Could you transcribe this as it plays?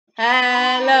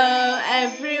Hello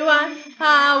everyone,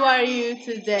 how are you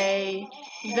today?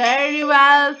 Very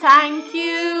well, thank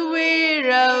you,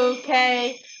 we're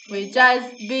okay. We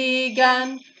just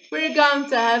begun, we're going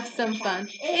to have some fun.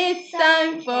 It's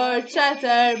time for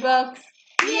Chatterbox.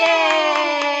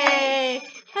 Yay!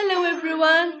 Hello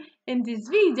everyone, in this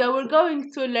video we're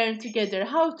going to learn together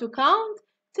how to count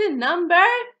till number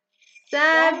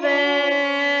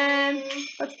 7.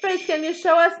 But first, can you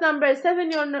show us number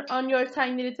 7 on your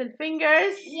tiny little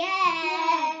fingers?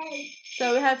 Yes.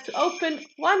 So we have to open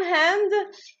one hand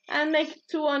and make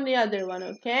 2 on the other one,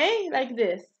 okay? Like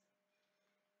this.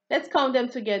 Let's count them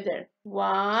together.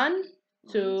 1,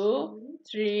 2,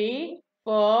 3,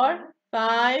 4,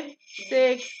 5,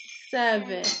 6,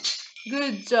 7.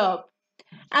 Good job.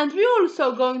 And we're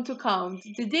also going to count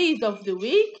the days of the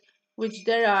week, which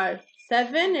there are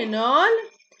 7 in all.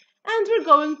 And we're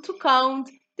going to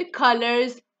count the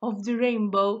colors of the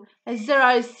rainbow, as there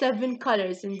are 7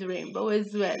 colors in the rainbow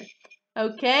as well.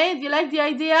 Okay, do you like the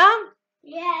idea?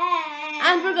 Yeah.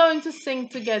 And we're going to sing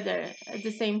together at the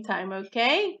same time,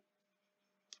 okay?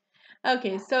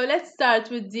 Okay, so let's start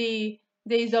with the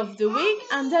days of the week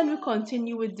and then we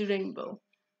continue with the rainbow.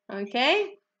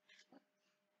 Okay?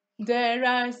 There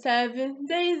are 7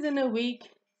 days in a week,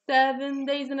 7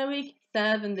 days in a week,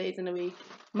 7 days in a week.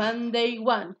 Monday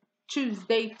 1,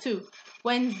 Tuesday 2,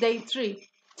 Wednesday 3,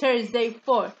 Thursday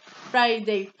 4,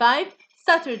 Friday 5,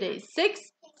 Saturday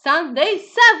 6, Sunday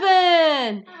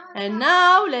 7. And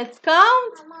now let's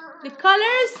count the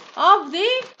colors of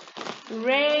the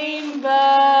rainbow.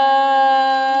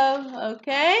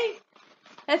 Okay?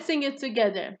 Let's sing it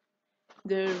together.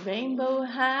 The rainbow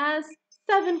has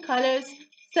 7 colors,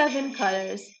 7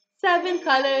 colors, 7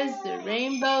 colors. The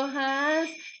rainbow has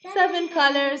 7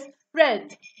 colors.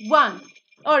 Red, 1.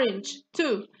 Orange,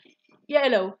 2.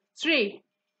 Yellow, 3.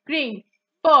 Green,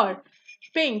 4.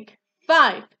 Pink,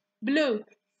 5. Blue,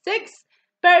 6.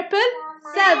 Purple,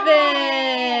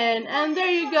 7. And there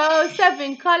you go,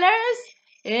 7 colors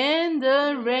in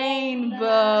the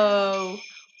rainbow.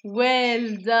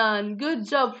 Well done. Good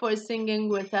job for singing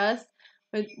with us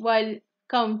while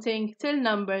counting till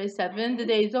number 7, the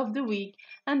days of the week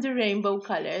and the rainbow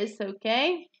colors,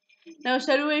 okay? Now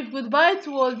shall we wave goodbye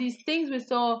to all these things we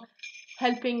saw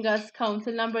helping us count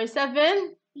till number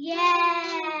 7?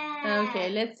 Yeah. Okay,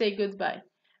 let's say goodbye.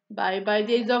 Bye bye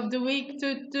days of the week,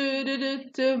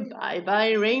 bye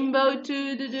bye rainbow,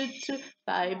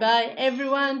 bye bye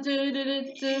everyone,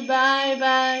 bye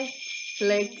bye.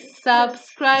 Click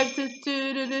subscribe click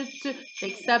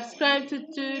subscribe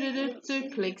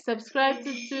click subscribe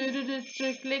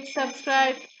click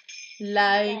subscribe.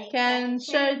 Like and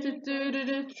share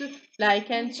like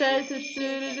and share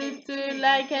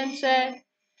like and share.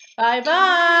 Bye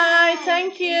bye.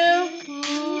 Thank you.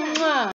 Mwah.